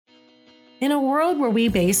In a world where we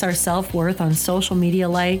base our self-worth on social media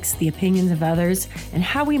likes, the opinions of others, and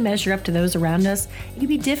how we measure up to those around us, it can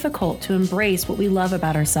be difficult to embrace what we love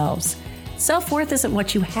about ourselves. Self-worth isn't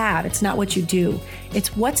what you have, it's not what you do.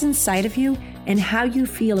 It's what's inside of you and how you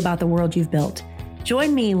feel about the world you've built.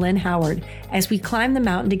 Join me, Lynn Howard, as we climb the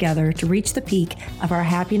mountain together to reach the peak of our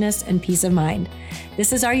happiness and peace of mind.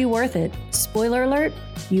 This is Are You Worth It? Spoiler alert,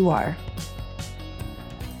 you are.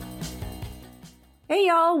 Hey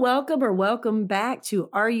y'all, welcome back to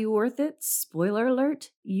Are You Worth It? Spoiler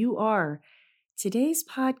alert, you are. Today's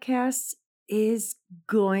podcast is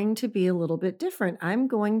going to be a little bit different. I'm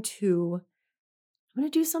going to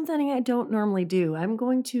do something I don't normally do. I'm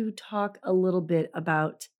going to talk a little bit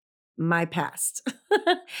about my past.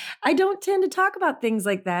 I don't tend to talk about things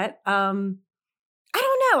like that. I don't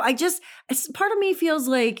know. Part of me feels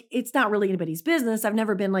like it's not really anybody's business. I've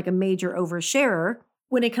never been like a major oversharer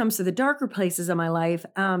when it comes to the darker places of my life.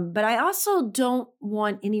 But I also don't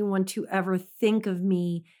want anyone to ever think of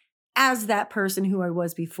me as that person who I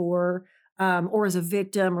was before, or as a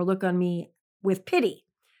victim, or look on me with pity.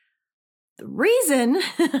 The reason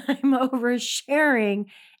I'm oversharing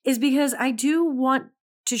is because I do want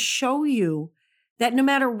to show you that no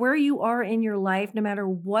matter where you are in your life, no matter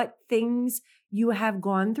what things you have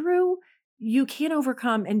gone through, you can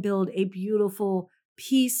overcome and build a beautiful,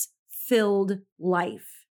 peace-filled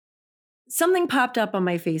life. Something popped up on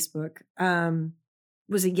my Facebook.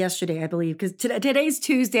 Was it yesterday, I believe? Because today's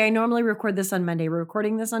Tuesday. I normally record this on Monday. We're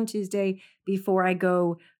recording this on Tuesday before I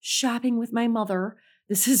go shopping with my mother.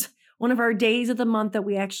 This is one of our days of the month that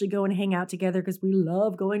we actually go and hang out together because we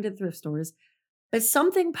love going to thrift stores. But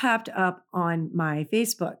something popped up on my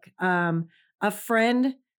Facebook. A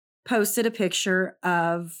friend posted a picture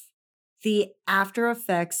of the after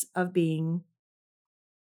effects of being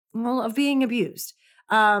abused.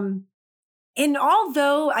 And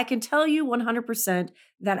although I can tell you 100%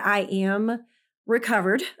 that I am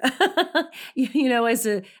recovered, as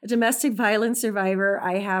a domestic violence survivor,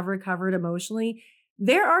 I have recovered emotionally.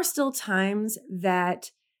 There are still times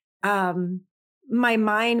that my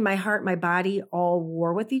mind, my heart, my body all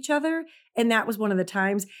war with each other. And that was one of the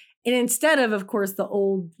times. And instead of course, the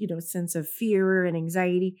old, sense of fear and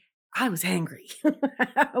anxiety, I was angry.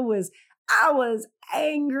 I was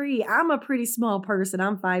angry. I'm a pretty small person.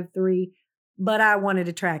 I'm 5'3", but I wanted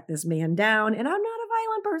to track this man down. And I'm not a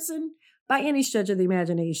violent person by any stretch of the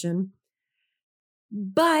imagination.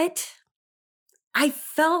 But I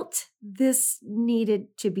felt this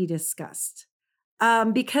needed to be discussed.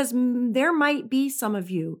 Because there might be some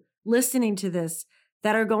of you listening to this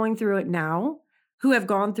that are going through it now, who have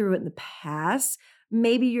gone through it in the past.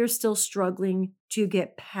 Maybe you're still struggling to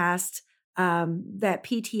get past that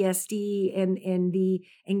PTSD and the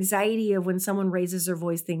anxiety of when someone raises their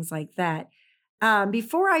voice, things like that.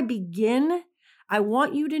 Before I begin, I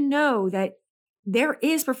want you to know that there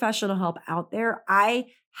is professional help out there.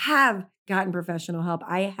 I have gotten professional help.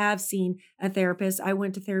 I have seen a therapist. I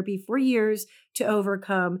went to therapy for years to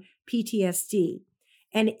overcome PTSD.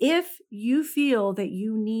 And if you feel that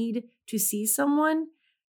you need to see someone,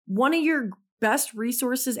 one of your best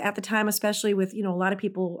resources at the time, especially with, a lot of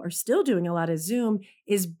people are still doing a lot of Zoom,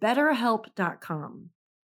 is BetterHelp.com.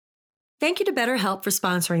 Thank you to BetterHelp for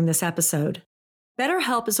sponsoring this episode.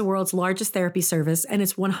 BetterHelp is the world's largest therapy service, and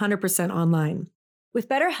it's 100% online. With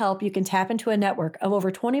BetterHelp, you can tap into a network of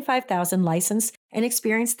over 25,000 licensed and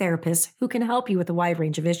experienced therapists who can help you with a wide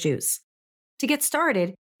range of issues. To get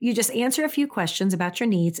started, you just answer a few questions about your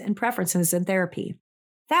needs and preferences in therapy.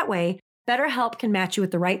 That way, BetterHelp can match you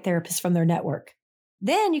with the right therapist from their network.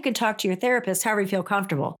 Then you can talk to your therapist however you feel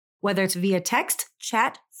comfortable, whether it's via text,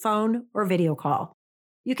 chat, phone, or video call.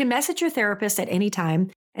 You can message your therapist at any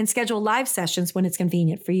time and schedule live sessions when it's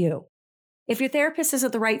convenient for you. If your therapist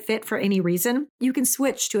isn't the right fit for any reason, you can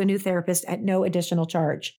switch to a new therapist at no additional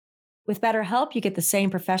charge. With BetterHelp, you get the same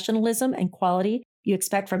professionalism and quality you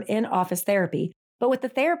expect from in-office therapy, but with the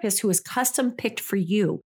therapist who is custom-picked for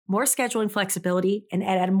you, more scheduling flexibility, and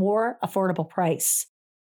at a more affordable price.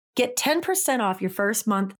 Get 10% off your first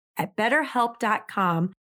month at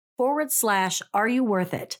betterhelp.com/Are You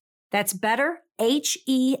Worth It? That's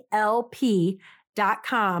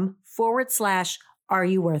BetterHelp.com/Are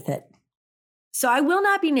You Worth It? So I will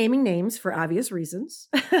not be naming names for obvious reasons,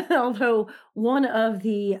 although one of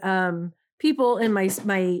the people in my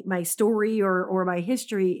story or my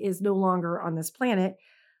history is no longer on this planet.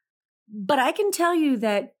 But I can tell you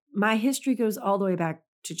that my history goes all the way back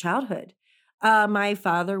to childhood. My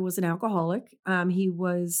father was an alcoholic. He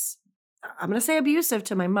was, I'm going to say, abusive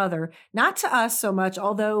to my mother, not to us so much,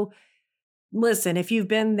 although Listen, if you've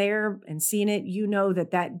been there and seen it, you know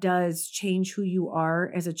that that does change who you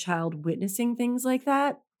are as a child witnessing things like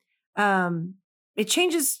that. Um, it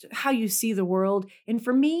changes how you see the world. And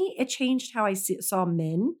for me, it changed how saw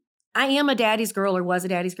men. I am a daddy's girl or was a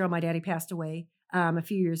daddy's girl. My daddy passed away a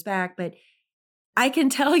few years back, but I can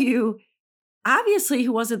tell you, obviously, he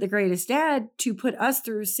wasn't the greatest dad to put us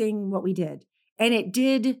through seeing what we did. And it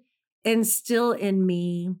did instill in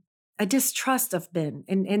me a distrust of men.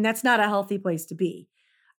 And that's not a healthy place to be.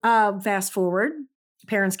 Fast forward,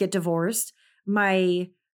 parents get divorced. My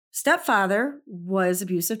stepfather was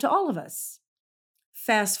abusive to all of us.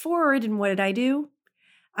 Fast forward, and what did I do?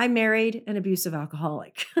 I married an abusive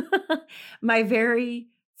alcoholic. My very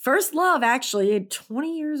first love, actually, at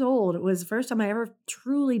 20 years old, it was the first time I ever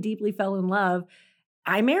truly deeply fell in love.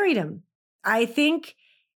 I married him. I think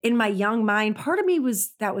in my young mind, part of me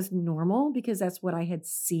was that was normal because that's what I had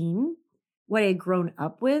seen, what I had grown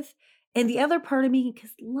up with. And the other part of me,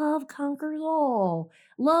 because love conquers all,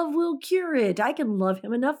 love will cure it. I can love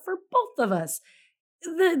him enough for both of us.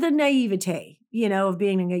 The naivete, of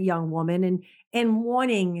being a young woman and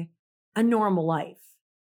wanting a normal life.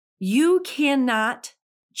 You cannot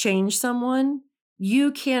change someone.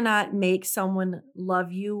 You cannot make someone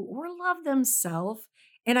love you or love themselves.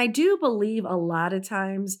 And I do believe a lot of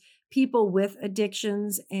times people with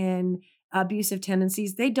addictions and abusive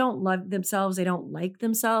tendencies, they don't love themselves. They don't like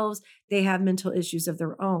themselves. They have mental issues of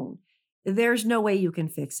their own. There's no way you can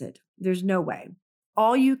fix it. There's no way.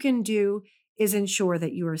 All you can do is ensure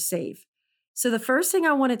that you are safe. So, the first thing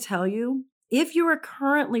I want to tell you, if you are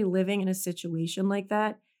currently living in a situation like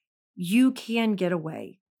that, you can get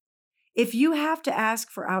away. If you have to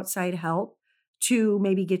ask for outside help to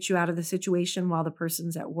maybe get you out of the situation while the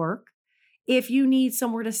person's at work, if you need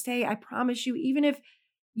somewhere to stay, I promise you, even if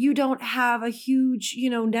you don't have a huge,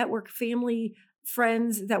 network, family,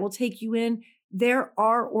 friends that will take you in, there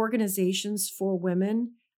are organizations for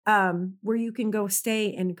women where you can go stay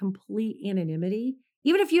in complete anonymity.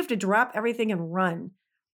 Even if you have to drop everything and run,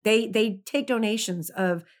 they take donations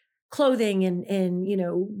of clothing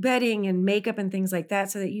and bedding and makeup and things like that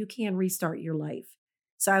so that you can restart your life.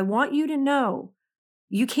 So I want you to know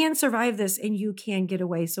you can survive this and you can get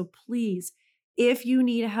away. So please, if you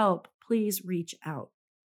need help, please reach out.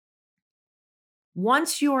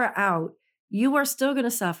 Once you are out, you are still going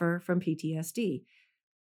to suffer from PTSD.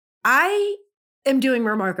 I am doing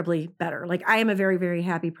remarkably better. Like, I am a very, very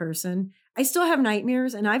happy person. I still have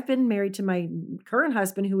nightmares, and I've been married to my current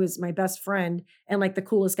husband, who is my best friend and like the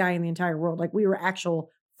coolest guy in the entire world. Like, we were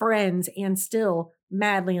actual friends and still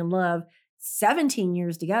madly in love. 17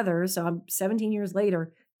 years together. So I'm 17 years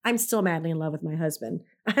later, I'm still madly in love with my husband.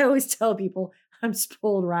 I always tell people I'm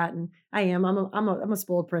spoiled rotten. I am. I'm a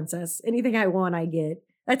spoiled princess. Anything I want, I get.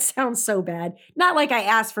 That sounds so bad. Not like I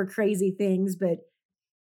ask for crazy things, but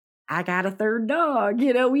I got a third dog.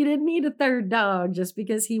 We didn't need a third dog just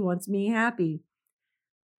because he wants me happy.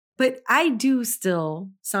 But I do still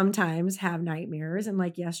sometimes have nightmares. And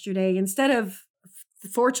like yesterday,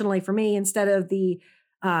 fortunately for me, instead of the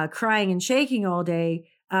crying and shaking all day,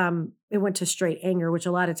 it went to straight anger, which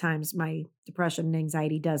a lot of times my depression and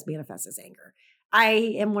anxiety does manifest as anger.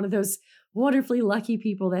 I am one of those wonderfully lucky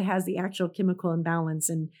people that has the actual chemical imbalance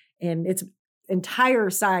and it's entire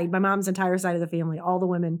side, my mom's entire side of the family, all the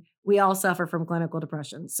women, we all suffer from clinical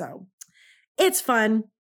depression. So it's fun.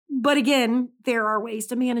 But again, there are ways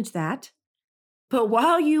to manage that. But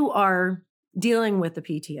while you are dealing with the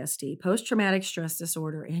PTSD, post traumatic stress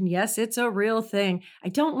disorder, and yes, it's a real thing. I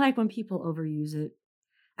don't like when people overuse it.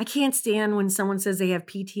 I can't stand when someone says they have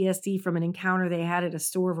PTSD from an encounter they had at a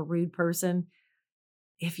store of a rude person.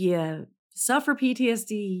 If you suffer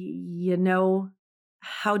PTSD, you know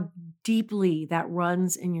how deeply that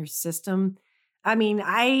runs in your system. I mean,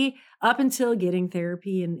 up until getting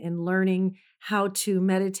therapy and learning how to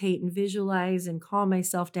meditate and visualize and calm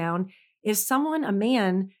myself down, if a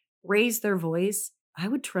man, raised their voice, I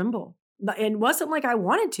would tremble. But it wasn't like I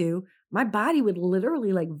wanted to. My body would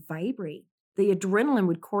literally like vibrate. The adrenaline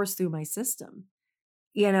would course through my system.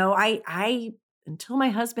 Until my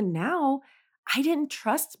husband now, I didn't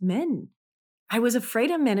trust men. I was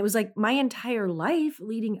afraid of men. It was like my entire life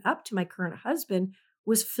leading up to my current husband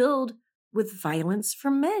was filled with violence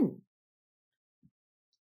from men.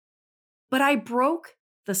 But I broke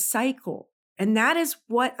the cycle. And that is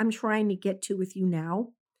what I'm trying to get to with you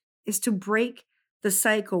now, is to break the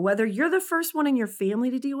cycle. Whether you're the first one in your family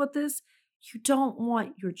to deal with this, you don't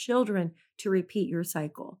want your children to repeat your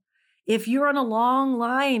cycle. If you're on a long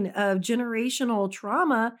line of generational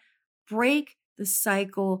trauma, break the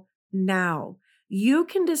cycle now. You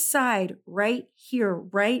can decide right here,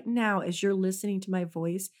 right now, as you're listening to my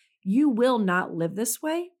voice, You will not live this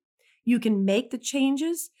way. You can make the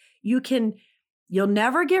changes. You'll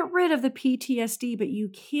never get rid of the PTSD, but you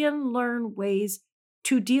can learn ways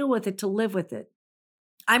to deal with it, to live with it.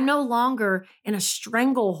 I'm no longer in a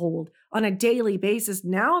stranglehold on a daily basis.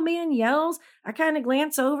 Now a man yells, I kind of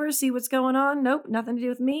glance over, see what's going on. Nope, nothing to do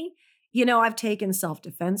with me. I've taken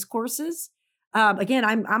self-defense courses. Again,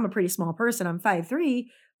 I'm a pretty small person. I'm 5'3",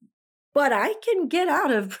 but I can get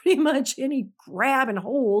out of pretty much any grab and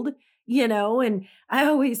hold, and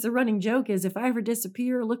the running joke is if I ever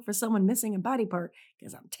disappear, look for someone missing a body part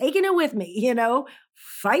because I'm taking it with me,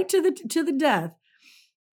 fight to the death.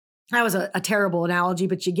 That was a terrible analogy,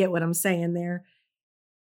 but you get what I'm saying there.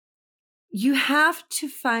 You have to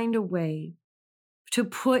find a way to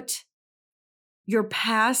put your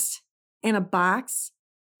past in a box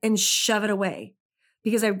and shove it away.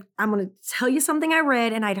 Because I'm going to tell you something I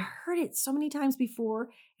read, and I'd heard it so many times before,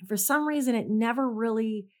 and for some reason it never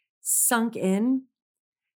really sunk in.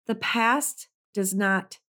 The past does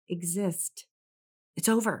not exist. It's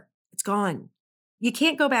over. It's gone. You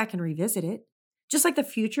can't go back and revisit it. Just like the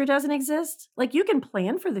future doesn't exist. Like you can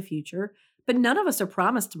plan for the future, but none of us are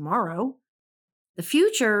promised tomorrow. The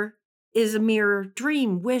future is a mere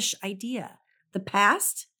dream, wish, idea. The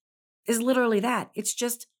past is literally that. It's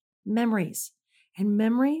just memories. And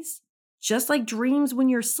memories, just like dreams when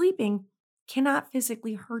you're sleeping, cannot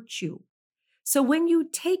physically hurt you. So when you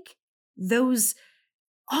take those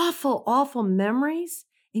awful, awful memories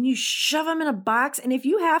and you shove them in a box, and if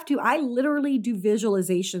you have to, I literally do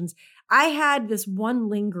visualizations. I had this one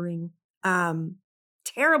lingering,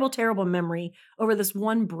 terrible, terrible memory over this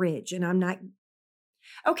one bridge, and I'm not,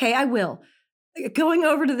 okay, I will. Going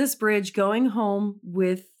over to this bridge, going home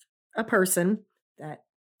with a person that,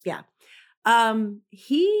 yeah.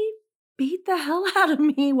 He beat the hell out of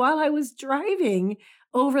me while I was driving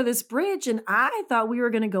over this bridge, and I thought we were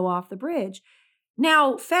going to go off the bridge.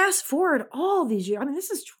 Now, fast forward all these years. I mean,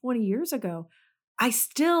 this is 20 years ago. I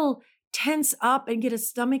still tense up and get a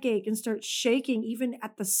stomach ache and start shaking even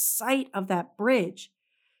at the sight of that bridge.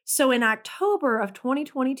 So in October of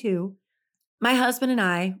 2022, my husband and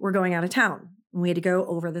I were going out of town, and we had to go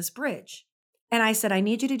over this bridge. And I said, I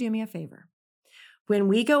need you to do me a favor. When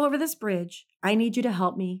we go over this bridge, I need you to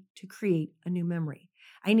help me to create a new memory.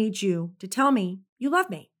 I need you to tell me you love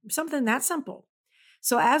me, something that simple.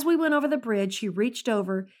 So as we went over the bridge, he reached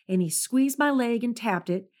over and he squeezed my leg and tapped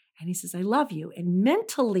it. And he says, I love you. And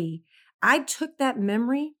mentally, I took that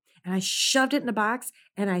memory and I shoved it in a box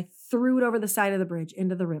and I threw it over the side of the bridge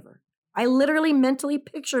into the river. I literally mentally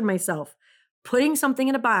pictured myself putting something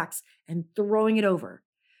in a box and throwing it over.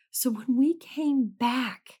 So when we came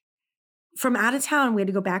back from out of town, we had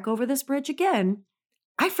to go back over this bridge again.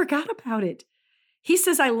 I forgot about it. He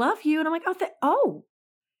says, I love you. And I'm like, oh,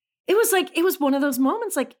 it was one of those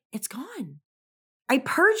moments like, it's gone. I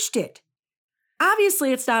purged it.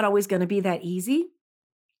 Obviously, it's not always going to be that easy,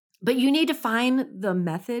 but you need to find the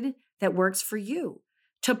method that works for you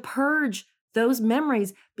to purge those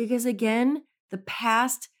memories because, again, the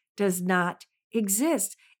past does not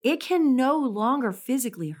exist. It can no longer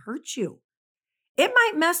physically hurt you. It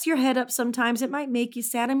might mess your head up sometimes. It might make you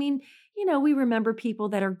sad. I mean, we remember people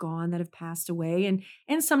that are gone, that have passed away,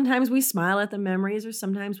 and sometimes we smile at the memories or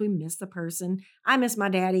sometimes we miss the person. I miss my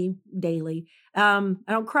daddy daily. I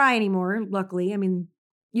don't cry anymore, luckily. I mean,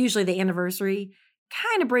 usually the anniversary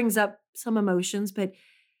kind of brings up some emotions, but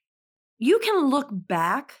you can look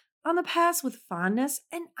back on the past with fondness,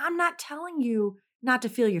 and I'm not telling you not to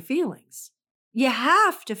feel your feelings. You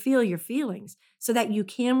have to feel your feelings so that you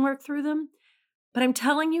can work through them. But I'm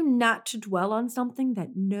telling you not to dwell on something that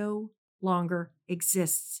no longer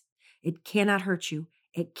exists. It cannot hurt you.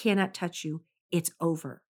 It cannot touch you. It's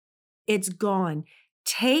over. It's gone.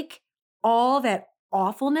 Take all that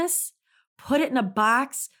awfulness, put it in a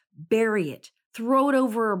box, bury it, throw it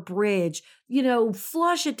over a bridge,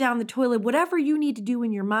 flush it down the toilet, whatever you need to do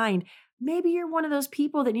in your mind. Maybe you're one of those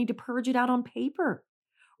people that need to purge it out on paper.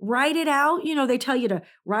 Write it out. They tell you to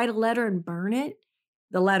write a letter and burn it.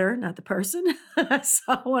 The letter, not the person. I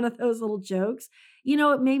saw one of those little jokes.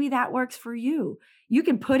 Maybe that works for you. You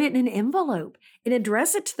can put it in an envelope and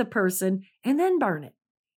address it to the person and then burn it.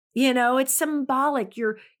 It's symbolic.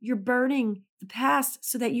 You're burning the past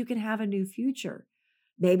so that you can have a new future.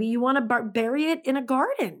 Maybe you want to bury it in a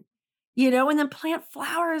garden, and then plant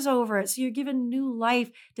flowers over it. So you're giving new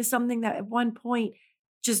life to something that at one point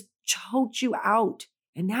just choked you out.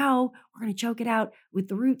 And now we're going to choke it out with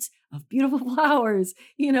the roots of beautiful flowers,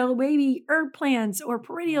 maybe herb plants or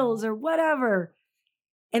perennials or whatever.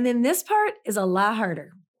 And then this part is a lot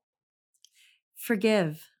harder.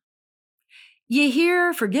 Forgive. You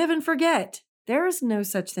hear forgive and forget. there is no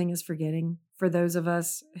such thing as forgetting for those of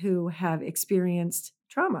us who have experienced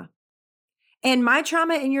trauma. And my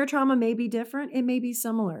trauma and your trauma may be different. It may be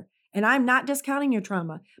similar. And I'm not discounting your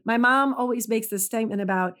trauma. My mom always makes this statement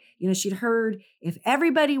about, she'd heard if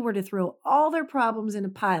everybody were to throw all their problems in a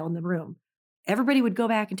pile in the room, everybody would go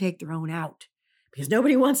back and take their own out because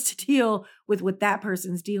nobody wants to deal with what that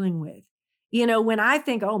person's dealing with. When I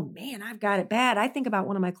think, oh man, I've got it bad, I think about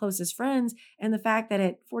one of my closest friends and the fact that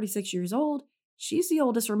at 46 years old, she's the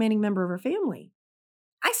oldest remaining member of her family.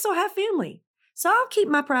 I still have family. So I'll keep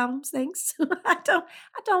my problems, thanks. I don't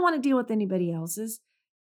want to deal with anybody else's.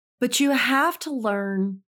 But you have to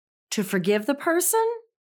learn to forgive the person,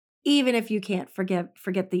 even if you can't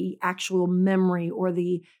forget the actual memory or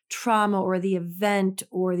the trauma or the event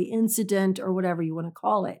or the incident or whatever you want to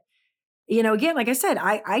call it. Again, like I said,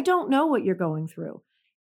 I don't know what you're going through.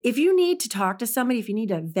 If you need to talk to somebody, if you need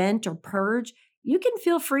to vent or purge, you can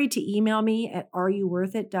feel free to email me at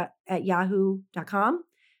areyouworthit@yahoo.com.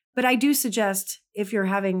 But I do suggest, if you're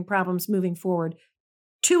having problems moving forward,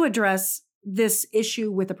 to address this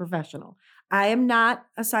issue with a professional. I am not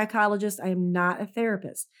a psychologist. I am not a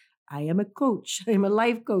therapist. I am a coach. I am a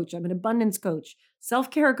life coach. I'm an abundance coach,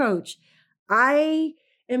 self-care coach. I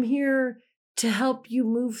am here to help you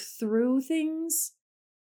move through things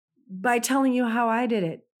by telling you how I did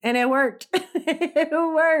it. And it worked. It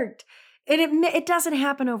worked. And it doesn't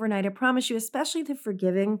happen overnight. I promise you, especially the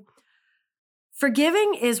forgiving.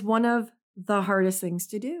 Forgiving is one of the hardest things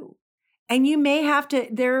to do. And you may have to,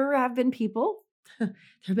 there have been people in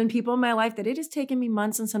my life that it has taken me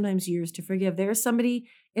months and sometimes years to forgive. There's somebody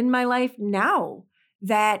in my life now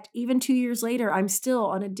that even 2 years later, I'm still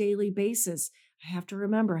on a daily basis. I have to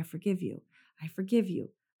remember, I forgive you. I forgive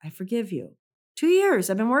you. I forgive you. 2 years,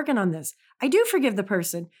 I've been working on this. I do forgive the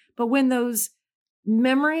person. But when those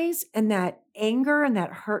memories and that anger and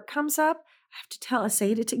that hurt comes up, I have to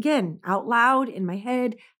say it again out loud in my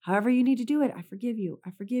head, however you need to do it. I forgive you.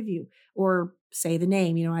 I forgive you. Or say the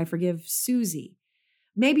name, I forgive Susie.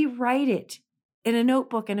 Maybe write it in a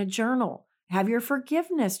notebook, in a journal. Have your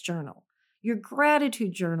forgiveness journal, your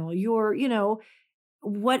gratitude journal, your,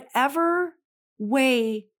 whatever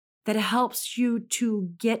way that helps you to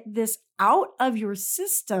get this out of your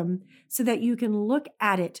system so that you can look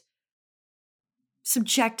at it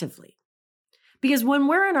subjectively. Because when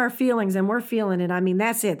we're in our feelings and we're feeling it,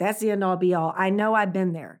 that's it. That's the end all be all. I know I've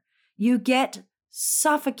been there. You get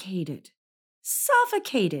suffocated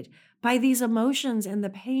by these emotions and the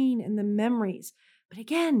pain and the memories. But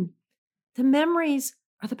again, the memories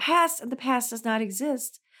are the past and the past does not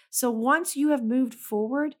exist. So once you have moved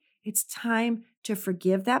forward, it's time to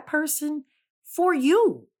forgive that person for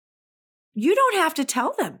you. You don't have to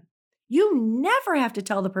tell them. You never have to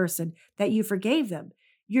tell the person that you forgave them.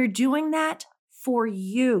 You're doing that for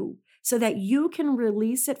you so that you can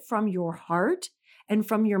release it from your heart and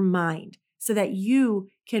from your mind so that you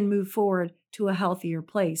can move forward to a healthier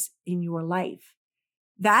place in your life.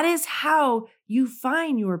 That is how you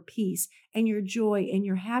find your peace and your joy and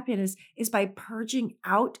your happiness, is by purging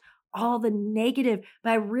out all the negative,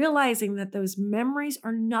 by realizing that those memories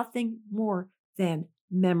are nothing more than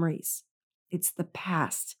memories. It's the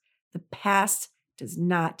past. The past does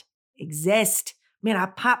not exist. Man, I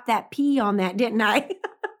popped that P on that, didn't I?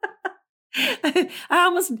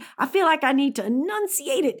 I feel like I need to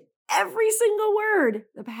enunciate it. Every single word.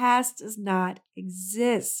 The past does not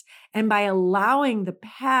exist. And by allowing the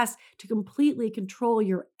past to completely control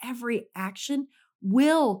your every action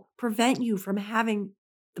will prevent you from having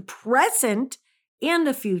the present and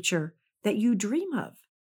the future that you dream of.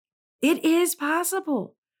 It is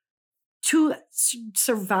possible to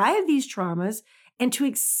survive these traumas and to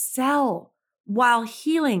excel while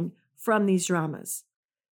healing from these dramas.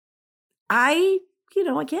 Again,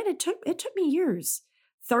 it took me years,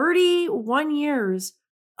 31 years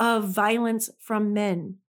of violence from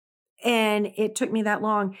men. And it took me that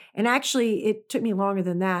long. And actually, it took me longer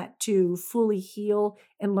than that to fully heal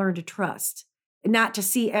and learn to trust and not to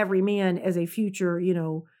see every man as a future,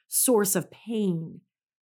 source of pain.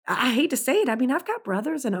 I hate to say it. I've got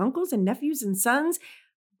brothers and uncles and nephews and sons.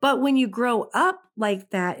 But when you grow up like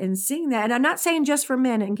that and seeing that, and I'm not saying just for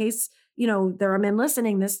men, in case, there are men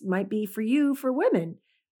listening, this might be for you, for women.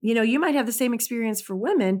 You might have the same experience for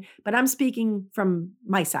women, but I'm speaking from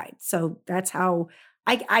my side. So that's how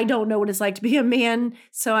I don't know what it's like to be a man.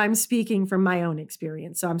 So I'm speaking from my own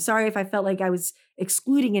experience. So I'm sorry if I felt like I was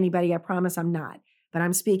excluding anybody. I promise I'm not, but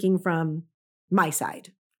I'm speaking from my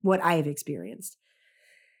side, what I have experienced.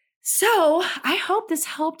 So I hope this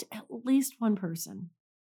helped at least one person.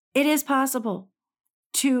 It is possible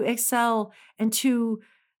to excel and to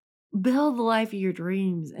build the life of your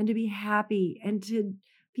dreams and to be happy and to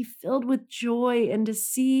be filled with joy and to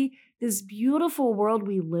see this beautiful world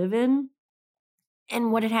we live in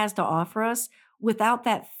and what it has to offer us without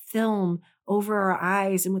that film over our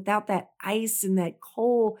eyes and without that ice and that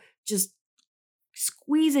coal just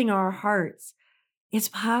squeezing our hearts. It's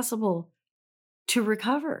possible to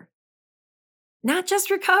recover. Not just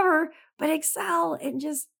recover, but excel and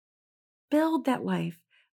just build that life.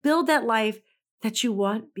 Build that life that you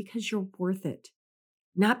want because you're worth it.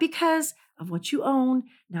 Not because of what you own,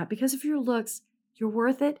 not because of your looks. You're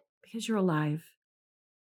worth it because you're alive.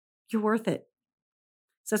 You're worth it.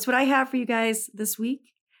 So that's what I have for you guys this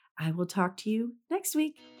week. I will talk to you next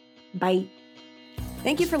week. Bye.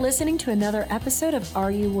 Thank you for listening to another episode of Are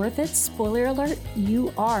You Worth It? Spoiler alert,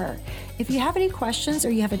 you are. If you have any questions or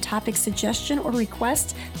you have a topic suggestion or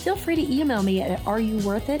request, feel free to email me at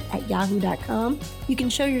areyouworthit@yahoo.com. You can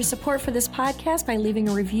show your support for this podcast by leaving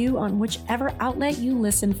a review on whichever outlet you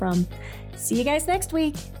listen from. See you guys next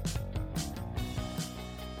week.